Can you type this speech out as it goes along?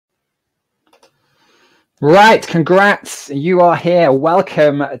Right, congrats. You are here.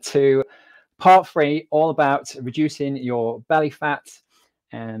 Welcome to part 3, all about reducing your belly fat.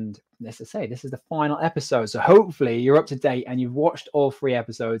 And let's just say this is the final episode. So hopefully you're up to date and you've watched all 3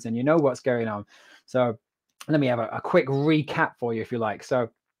 episodes and you know what's going on. So let me have a quick recap for you if you like. So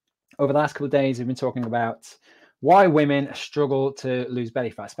over the last couple of days, we've been talking about why women struggle to lose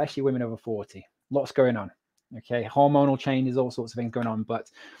belly fat, especially women over 40. Lots going on. Okay, hormonal changes, all sorts of things going on. But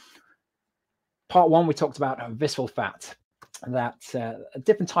part 1, we talked about visceral fat, that a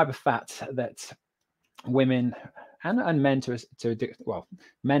different type of fat that women and men well,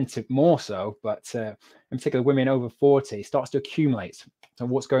 men to more so, but in particular women over 40 starts to accumulate. So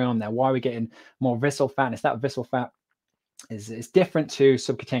what's going on there? Why are we getting more visceral fat? And it's that visceral fat is different to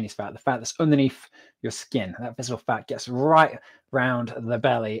subcutaneous fat, the fat that's underneath your skin. That visceral fat gets right round the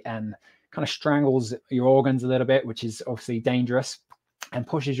belly and kind of strangles your organs a little bit, which is obviously dangerous, and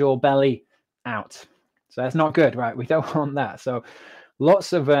pushes your belly out. So that's not good, right? We don't want that. So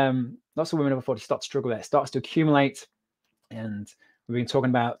lots of women over 40 start to struggle there. It starts to accumulate, and we've been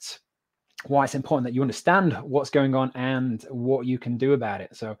talking about why it's important that you understand what's going on and what you can do about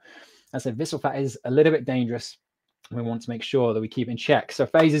it. So as I said, visceral fat is a little bit dangerous. We want to make sure that we keep in check. So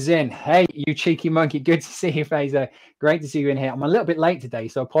Faizer's in. Hey, you cheeky monkey. Good to see you, Fazer. Great to see you in here. I'm a little bit late today,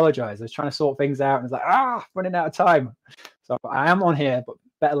 so I apologize. I was trying to sort things out and it's like, running out of time. So I am on here, but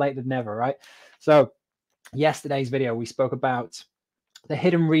better late than never, right? So yesterday's video, we spoke about the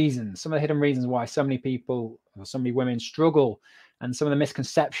hidden reasons, some of the hidden reasons why so many people or so many women struggle, and some of the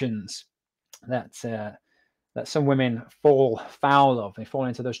misconceptions that some women fall foul of. They fall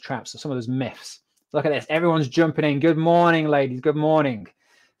into those traps, or some of those myths. Look at this. Everyone's jumping in. Good morning, ladies. Good morning.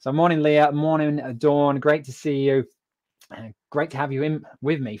 So morning, Leah. Morning, Dawn. Great to see you. Great to have you in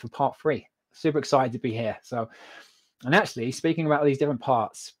with me for part 3. Super excited to be here. So, and actually, speaking about these different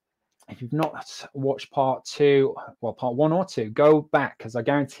parts, if you've not watched part 2, well, part 1 or 2, go back, because I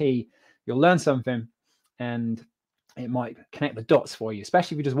guarantee you'll learn something and it might connect the dots for you,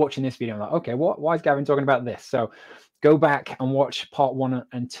 especially if you're just watching this video. I'm like, okay, why is Gavin talking about this? So go back and watch part 1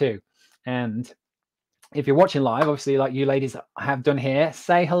 and 2. And if you're watching live, obviously, like you ladies have done here,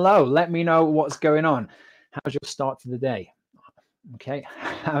 say hello. Let me know what's going on. How's your start to the day? Okay,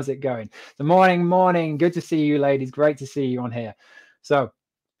 how's it going? So morning. Good to see you, ladies. Great to see you on here. So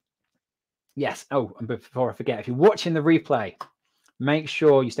yes. Oh, and before I forget, if you're watching the replay, make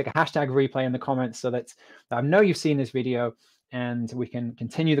sure you stick a hashtag replay in the comments so that I know you've seen this video and we can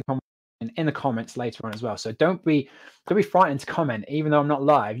continue the conversation in the comments later on as well. So don't be frightened to comment, even though I'm not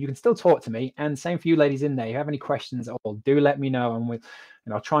live. You can still talk to me, and same for you ladies in there. If you have any questions at all, do let me know,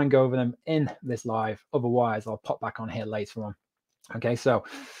 and I'll try and go over them in this live. Otherwise, I'll pop back on here later on. Okay, so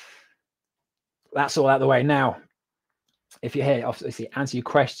that's all out of the way now. If you're here, obviously answer your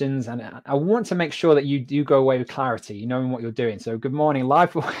questions, and I want to make sure that you do go away with clarity, you knowing what you're doing. So good morning, live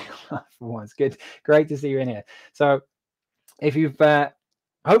for once. Great to see you in here. So if you've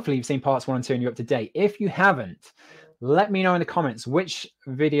hopefully you've seen parts 1 and 2 and you're up to date. If you haven't, let me know in the comments which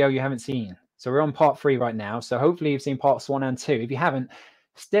video you haven't seen. So we're on part 3 right now. So hopefully you've seen parts 1 and 2. If you haven't,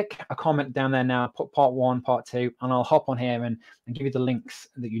 stick a comment down there now, put part 1, part 2, and I'll hop on here and give you the links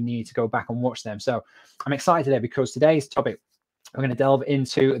that you need to go back and watch them. So I'm excited today because today's topic, we're going to delve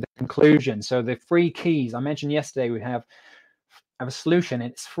into the conclusion. So the 3 keys I mentioned yesterday, we have a solution.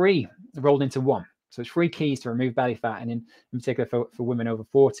 It's 3 rolled into 1. So it's 3 keys to remove belly fat, and in particular for women over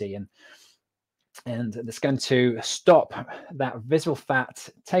 40. And that's going to stop that visceral fat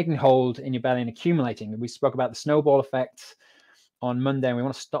taking hold in your belly and accumulating. We spoke about the snowball effect on Monday, and we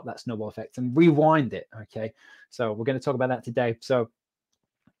want to stop that snowball effect and rewind it. Okay, so we're going to talk about that today. So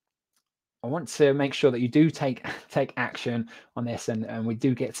I want to make sure that you do take action on this, and we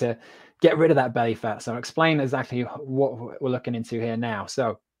do get rid of that belly fat. So I'll explain exactly what we're looking into here now.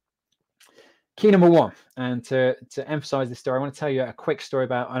 So key number 1, and to emphasize this story, I want to tell you a quick story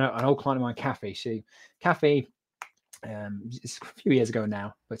about an old client of mine, Kathy. It's a few years ago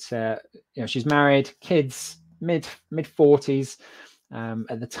now, but she's married, kids, mid 40s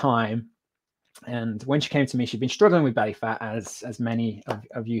at the time. And when she came to me, she'd been struggling with belly fat, as many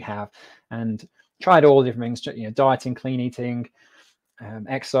of you have, and tried all different things, dieting, clean eating,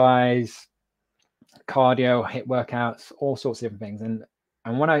 exercise, cardio, HIIT workouts, all sorts of different things.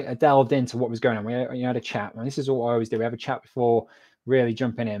 And when I delved into what was going on, we had a chat. And this is what I always do. We have a chat before really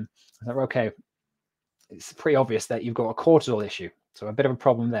jumping in. I thought, okay, it's pretty obvious that you've got a cortisol issue. So a bit of a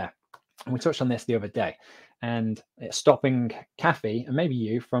problem there. And we touched on this the other day. And it's stopping Kathy, and maybe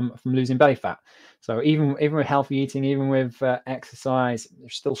you, from losing belly fat. So even with healthy eating, even with exercise, you're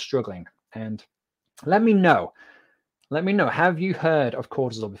still struggling. And let me know, have you heard of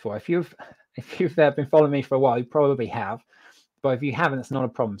cortisol before? If you've If you've been following me for a while, you probably have. But if you haven't, it's not a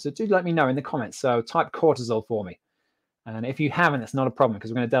problem. So do let me know in the comments. So type cortisol for me. And if you haven't, it's not a problem,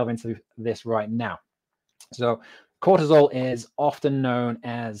 because we're going to delve into this right now. So cortisol is often known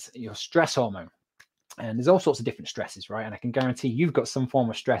as your stress hormone. And there's all sorts of different stresses, right? And I can guarantee you've got some form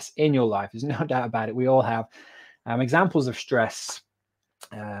of stress in your life. There's no doubt about it. We all have examples of stress.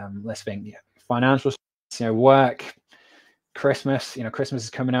 Let's think, financial stress, work, Christmas. Christmas is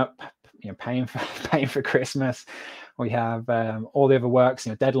coming up. Paying for Christmas. We have all the other works.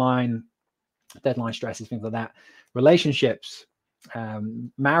 deadline stresses, things like that. Relationships,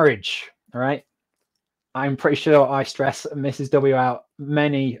 marriage. All right. I'm pretty sure I stress Mrs. W out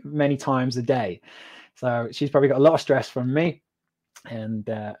many, many times a day. So she's probably got a lot of stress from me. And,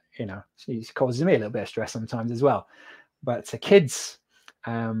 she causes me a little bit of stress sometimes as well. But to kids,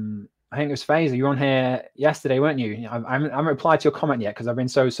 I think it was Fazer, you were on here yesterday, weren't you? I haven't replied to your comment yet because I've been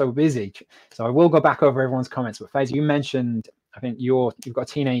so busy. So I will go back over everyone's comments. But Fazer, you mentioned, I think you've got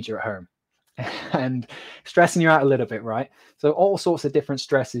a teenager at home and stressing you out a little bit, right? So all sorts of different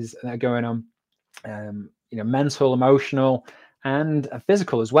stresses that are going on. Mental, emotional, and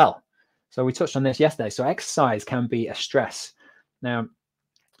physical as well. So we touched on this yesterday. So exercise can be a stress. Now,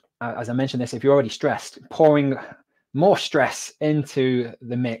 as I mentioned this, if you're already stressed, pouring more stress into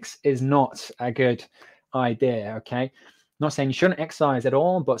the mix is not a good idea, okay? I'm not saying you shouldn't exercise at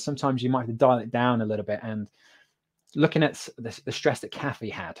all, but sometimes you might have to dial it down a little bit. And looking at the stress that Kathy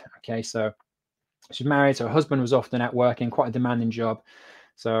had, okay? So she's married, so her husband was often out working, quite a demanding job.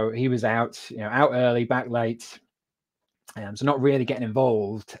 So he was out early, back late. So not really getting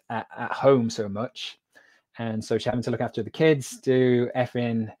involved at home so much. And so she's having to look after the kids, do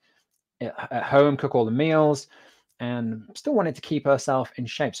effing at home, cook all the meals, and still wanted to keep herself in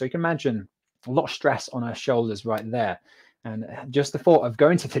shape. So you can imagine a lot of stress on her shoulders right there. And just the thought of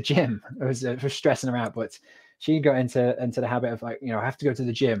going to the gym was stressing her out. But she got into the habit of I have to go to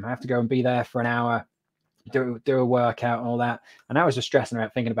the gym. I have to go and be there for an hour, do a workout and all that. And I was just stressing her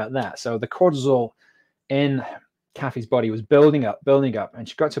out thinking about that. So the cortisol in Kathy's body was building up. And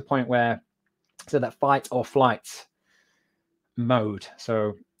she got to a point where, so that fight or flight mode.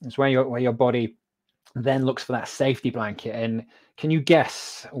 So it's where your body then looks for that safety blanket. And can you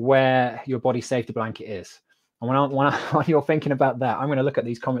guess where your body's safety blanket is? And when you're thinking about that, I'm going to look at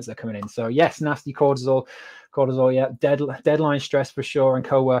these comments that are coming in. So yes, nasty cortisol, yeah, deadline stress for sure, and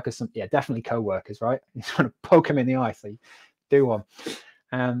co-workers, definitely co-workers, right? You just want to poke them in the eye, so you do one.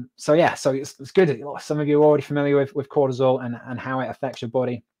 So it's good. Some of you are already familiar with cortisol and how it affects your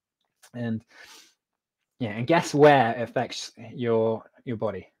body, and guess where it affects your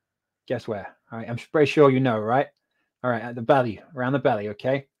body? Guess where? All right, I'm pretty sure you know, right? All right, at the belly, around the belly,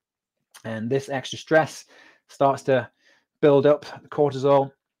 okay? And this extra stress starts to build up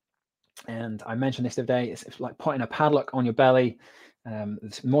cortisol. And I mentioned this the other day, it's like putting a padlock on your belly.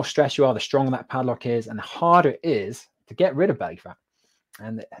 The more stress you are, the stronger that padlock is, and the harder it is to get rid of belly fat.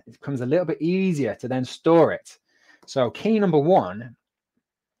 And it becomes a little bit easier to then store it. So key number one,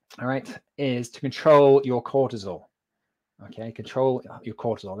 all right, is to control your cortisol. Okay, control your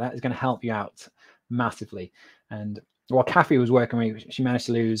cortisol. That is going to help you out massively. And while Kathy was working with me, she managed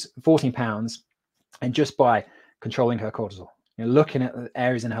to lose 14 pounds, and just by controlling her cortisol, looking at the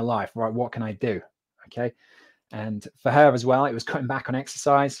areas in her life, right, what can I do? Okay. And for her as well, it was cutting back on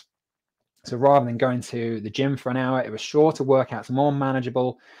exercise. So rather than going to the gym for an hour, it was shorter workouts, more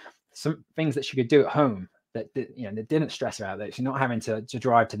manageable, some things that she could do at home that didn't stress her out, that she's not having to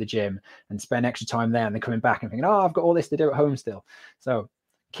drive to the gym and spend extra time there and then coming back and thinking, oh, I've got all this to do at home still. So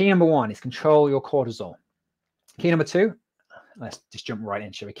key number one is control your cortisol. Key number two, let's just jump right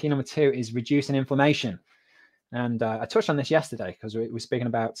in, shall we? Key number two is reducing inflammation. And I touched on this yesterday because we were speaking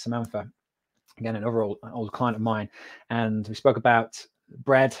about Samantha, again, an old client of mine, and we spoke about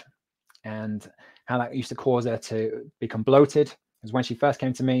bread and how that used to cause her to become bloated. Because when she first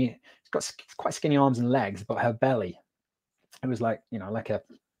came to me, she's got quite skinny arms and legs, but her belly, it was like, like I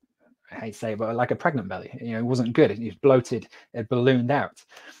hate to say it, but like a pregnant belly. It wasn't good. It was bloated, it ballooned out.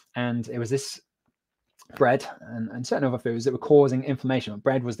 And it was this bread and certain other foods that were causing inflammation. But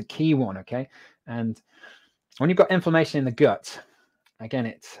bread was the key one, okay? And when you've got inflammation in the gut, again,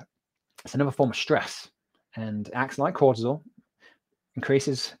 it's another form of stress, and acts like cortisol,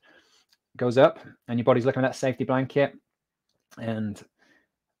 increases, goes up, and your body's looking at that safety blanket. And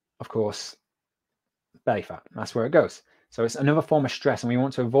of course, belly fat, that's where it goes. So it's another form of stress, and we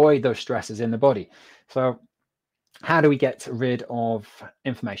want to avoid those stresses in the body. So how do we get rid of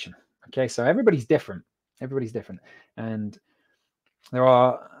inflammation? Okay, so everybody's different. And there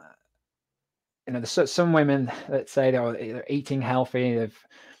are there's some women that say they're eating healthy, they've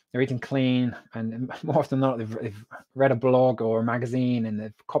they're eating clean, and more often than not, they've read a blog or a magazine and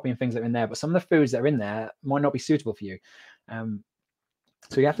they're copying things that are in there. But some of the foods that are in there might not be suitable for you.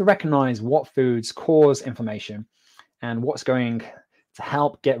 So you have to recognize what foods cause inflammation and what's going to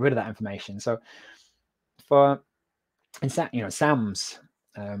help get rid of that inflammation. So for Sam's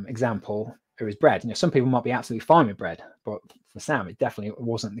example, it was bread. Some people might be absolutely fine with bread, but for Sam, it definitely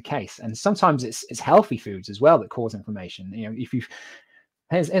wasn't the case. And sometimes it's healthy foods as well that cause inflammation. If you've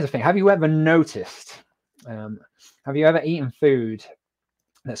here's the thing: have you ever noticed? Have you ever eaten food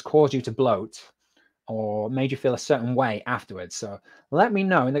that's caused you to bloat or made you feel a certain way afterwards? So let me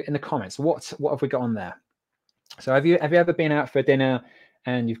know in the comments what have we got on there. So have you ever been out for dinner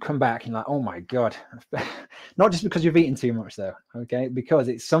and you've come back and like, oh my god, not just because you've eaten too much though, okay, because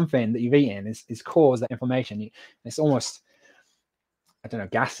it's something that you've eaten is caused that inflammation. It's almost, I don't know,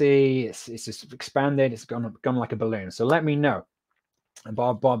 gassy. It's just expanded. It's gone like a balloon. So let me know. And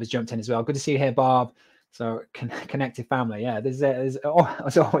Bob has jumped in as well. Good to see you here, Bob. So connected family. Yeah, there's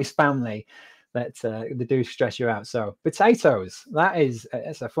always family that do stress you out. So potatoes,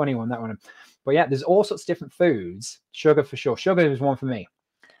 it's a funny one, that one. But yeah, there's all sorts of different foods. Sugar for sure. Sugar is one for me.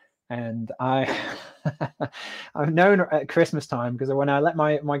 And I've known at Christmas time, because when I let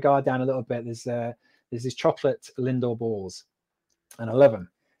my guard down a little bit, there's these chocolate Lindor balls, and I love them.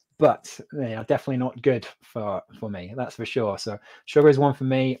 But they are definitely not good for me, that's for sure. So sugar is one for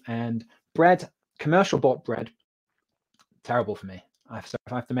me, and bread, commercial bought bread, terrible for me. So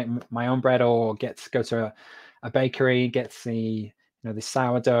if I have to make my own bread or go to a bakery, get the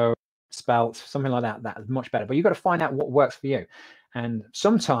sourdough, spelt, something like that, that is much better. But you've got to find out what works for you. And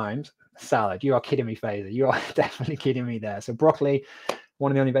sometimes salad, you are kidding me, Fraser. You are definitely kidding me there. So broccoli,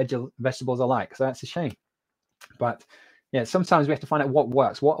 one of the only vegetables I like. So that's a shame. But yeah, sometimes we have to find out what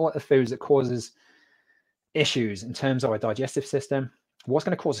works. What are the foods that causes issues in terms of our digestive system? What's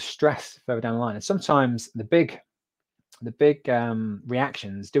going to cause stress further down the line? And sometimes the big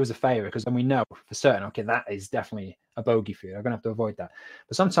reactions do us a favor, because then we know for certain, okay, that is definitely a bogey food. I'm going to have to avoid that.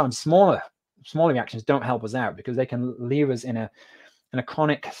 But sometimes smaller reactions don't help us out, because they can leave us in a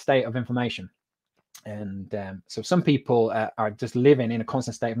chronic state of inflammation. And so some people are just living in a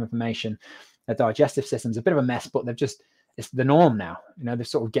constant state of inflammation. Their digestive system's a bit of a mess, but it's the norm now. They're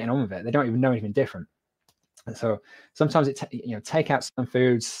sort of getting on with it. They don't even know anything different. And so sometimes take out some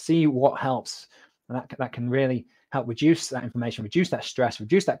foods, see what helps, and that can really help reduce that inflammation, reduce that stress,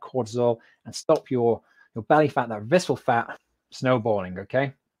 reduce that cortisol, and stop your belly fat, that visceral fat, snowballing.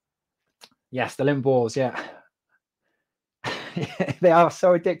 Okay. Yes, the Limp balls. Yeah. They are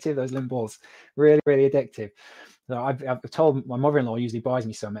so addictive, those Limp balls. Really, really addictive. So I've told my mother-in-law usually buys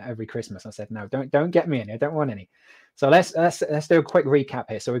me some every Christmas. I said, no, don't get me any. I don't want any. So let's do a quick recap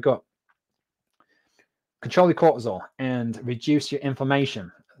here. So we've got control your cortisol and reduce your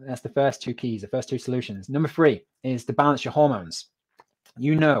inflammation. That's the first two keys, the first two solutions. Number 3 is to balance your hormones.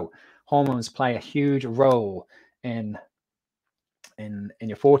 Hormones play a huge role in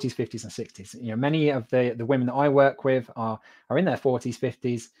your 40s, 50s, and 60s. Many of the women that I work with are in their 40s,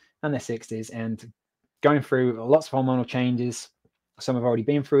 50s, and their 60s, and going through lots of hormonal changes. Some have already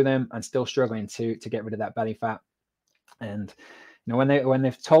been through them and still struggling to get rid of that belly fat. And when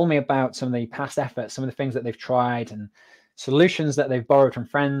they've told me about some of the past efforts, some of the things that they've tried, and solutions that they've borrowed from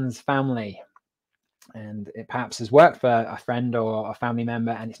friends, family, and it perhaps has worked for a friend or a family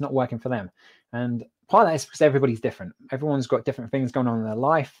member, and it's not working for them. And part of that is because everybody's different. Everyone's got different things going on in their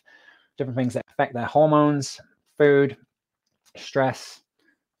life, different things that affect their hormones, food, stress,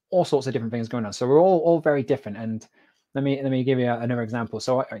 all sorts of different things going on. So we're all very different. And let me give you another example.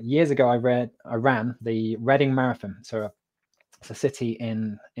 So years ago, I ran the Reading Marathon. So it's a city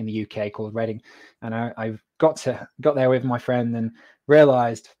in the UK called Reading, and I got there with my friend and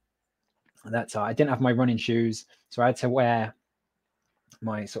realized that I didn't have my running shoes, so I had to wear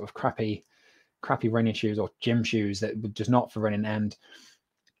my sort of crappy running shoes or gym shoes that were just not for running, and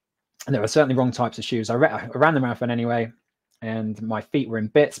there were certainly wrong types of shoes. I ran the marathon anyway, and my feet were in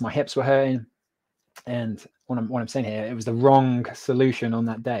bits, my hips were hurting, and what I'm saying here, it was the wrong solution on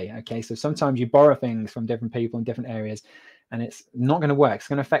that day. Okay, so sometimes you borrow things from different people in different areas, and it's not going to work. It's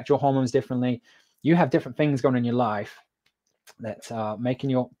going to affect your hormones differently. You have different things going on in your life that are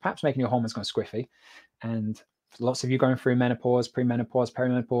perhaps making your hormones go squiffy, and lots of you going through menopause, premenopause,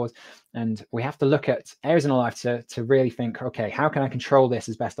 perimenopause, and we have to look at areas in our life to really think, okay, how can I control this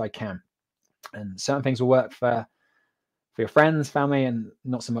as best I can? And certain things will work for your friends, family, and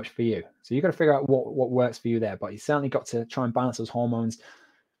not so much for you. So you've got to figure out what works for you there, but you certainly got to try and balance those hormones.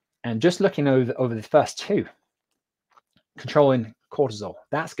 And just looking over the first two, controlling cortisol,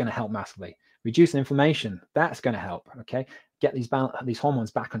 that's going to help massively. Reducing inflammation, that's going to help. Okay, get these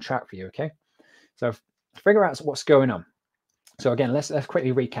hormones back on track for you. Okay, so figure out what's going on. So again, let's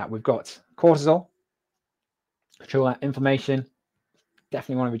quickly recap. We've got cortisol, control that inflammation.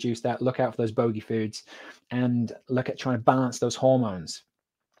 Definitely want to reduce that. Look out for those bogey foods, and look at trying to balance those hormones.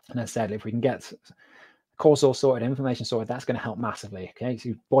 And as I said, if we can get cortisol sorted, inflammation sorted, that's going to help massively. Okay, so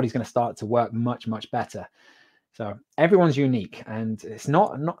your body's going to start to work much, much better. So everyone's unique, and it's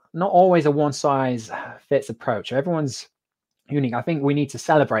not always a one size fits approach. Everyone's unique. I think we need to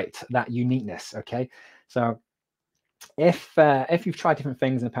celebrate that uniqueness. Okay, so if you've tried different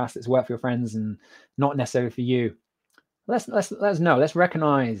things in the past that's worked for your friends and not necessarily for you, let's know. Let's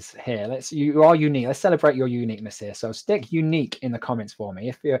recognize here. You are unique. Let's celebrate your uniqueness here. So stick unique in the comments for me.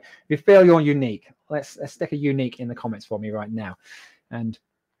 If you feel you're unique, let's stick a unique in the comments for me right now, and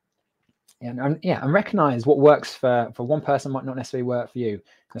recognize what works for one person might not necessarily work for you.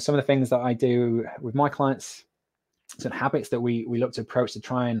 And some of the things that I do with my clients, some habits that we look to approach to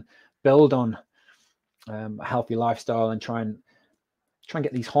try and build on a healthy lifestyle and try and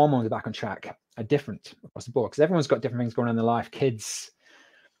get these hormones back on track are different across the board, because everyone's got different things going on in their life. Kids,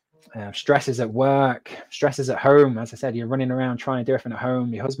 stresses at work, stresses at home. As I said, you're running around trying to do everything at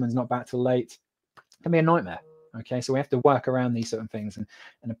home. Your husband's not back till late. It can be a nightmare. Okay, so we have to work around these certain things and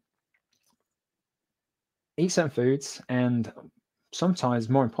eat certain foods, and sometimes,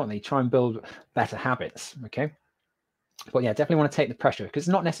 more importantly, try and build better habits. Okay, but yeah, definitely want to take the pressure, because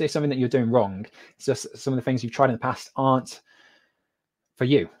it's not necessarily something that you're doing wrong. It's just some of the things you've tried in the past aren't for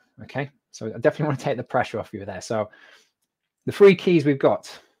you. Okay, so I definitely want to take the pressure off you there. So the 3 keys we've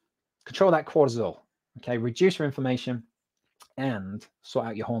got: control that cortisol, okay, reduce your inflammation, and sort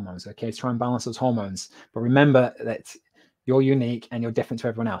out your hormones. Okay, to try and balance those hormones. But remember that you're unique and you're different to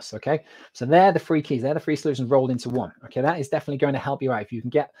everyone else. Okay, so they're the 3 keys. They're the 3 solutions rolled into one. Okay, that is definitely going to help you out. If you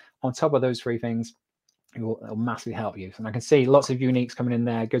can get on top of those 3 things, it'll massively help you. And I can see lots of uniques coming in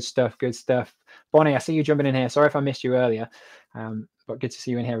there. Good stuff. Good stuff. Bonnie, I see you jumping in here. Sorry if I missed you earlier, but good to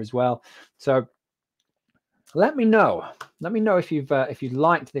see you in here as well. So let me know. Let me know if you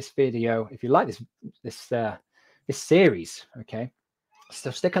liked this video, if you like this series. Okay,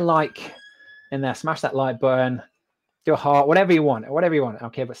 so stick a like in there. Smash that like button. Do a heart, whatever you want.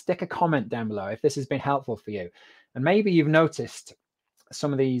 Okay, but stick a comment down below if this has been helpful for you, and maybe you've noticed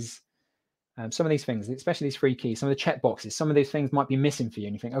some of these things, especially these 3 keys, some of the check boxes, some of these things might be missing for you,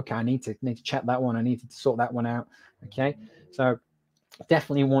 and you think, okay, I need to check that one, I need to sort that one out. Okay, so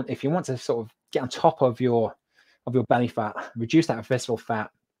definitely if you want to sort of get on top of your belly fat, reduce that visceral fat,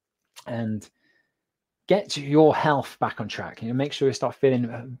 and get your health back on track. Make sure you start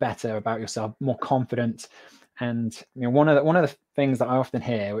feeling better about yourself, more confident. And one of the things that I often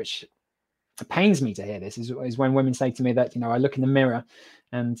hear, which pains me to hear this, is when women say to me that I look in the mirror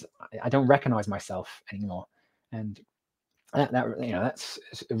and I don't recognize myself anymore, and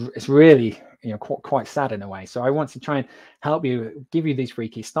it's really quite sad in a way. So I want to try and help you, give you these 3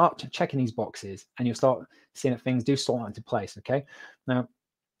 keys. Start checking these boxes, and you'll start seeing that things do sort into place. Okay, now,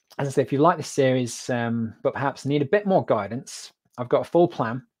 as I say, if you like this series, but perhaps need a bit more guidance, I've got a full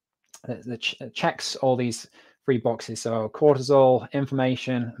plan that checks all these 3 boxes. So cortisol,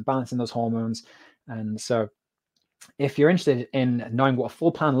 inflammation, balancing those hormones. And so if you're interested in knowing what a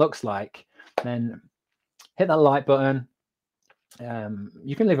full plan looks like, then hit that like button.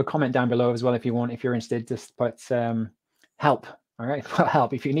 You can leave a comment down below as well if you want. If you're interested, just put help. All right,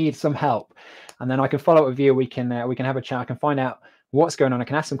 help if you need some help, and then I can follow up with you. We can have a chat. I can find out what's going on. I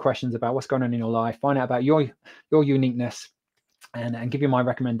can ask some questions about what's going on in your life, find out about your uniqueness, and give you my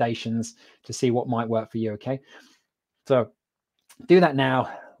recommendations to see what might work for you. Okay, so do that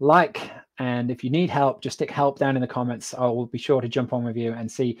now. And if you need help, just stick help down in the comments. I will be sure to jump on with you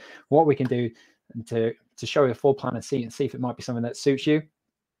and see what we can do to show you a full plan and see if it might be something that suits you.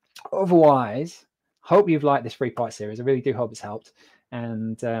 Otherwise, hope you've liked this 3-part series. I really do hope it's helped.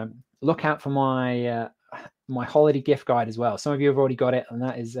 And look out for my my holiday gift guide as well. Some of you have already got it, and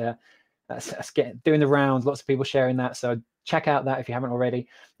that is that's doing the rounds. Lots of people sharing that. So check out that if you haven't already.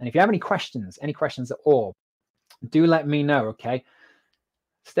 And if you have any questions at all, do let me know. Okay,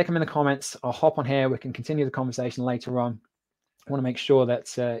 stick them in the comments. I'll hop on here. We can continue the conversation later on. I want to make sure that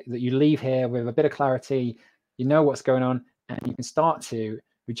that you leave here with a bit of clarity. You know what's going on, and you can start to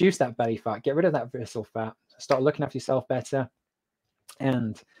reduce that belly fat, get rid of that visceral fat, start looking after yourself better,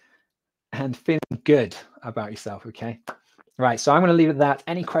 and feeling good about yourself. Okay, right. So I'm going to leave it at that.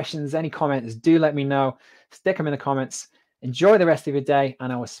 Any questions, any comments, do let me know. Stick them in the comments. Enjoy the rest of your day,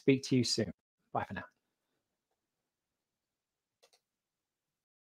 and I will speak to you soon. Bye for now.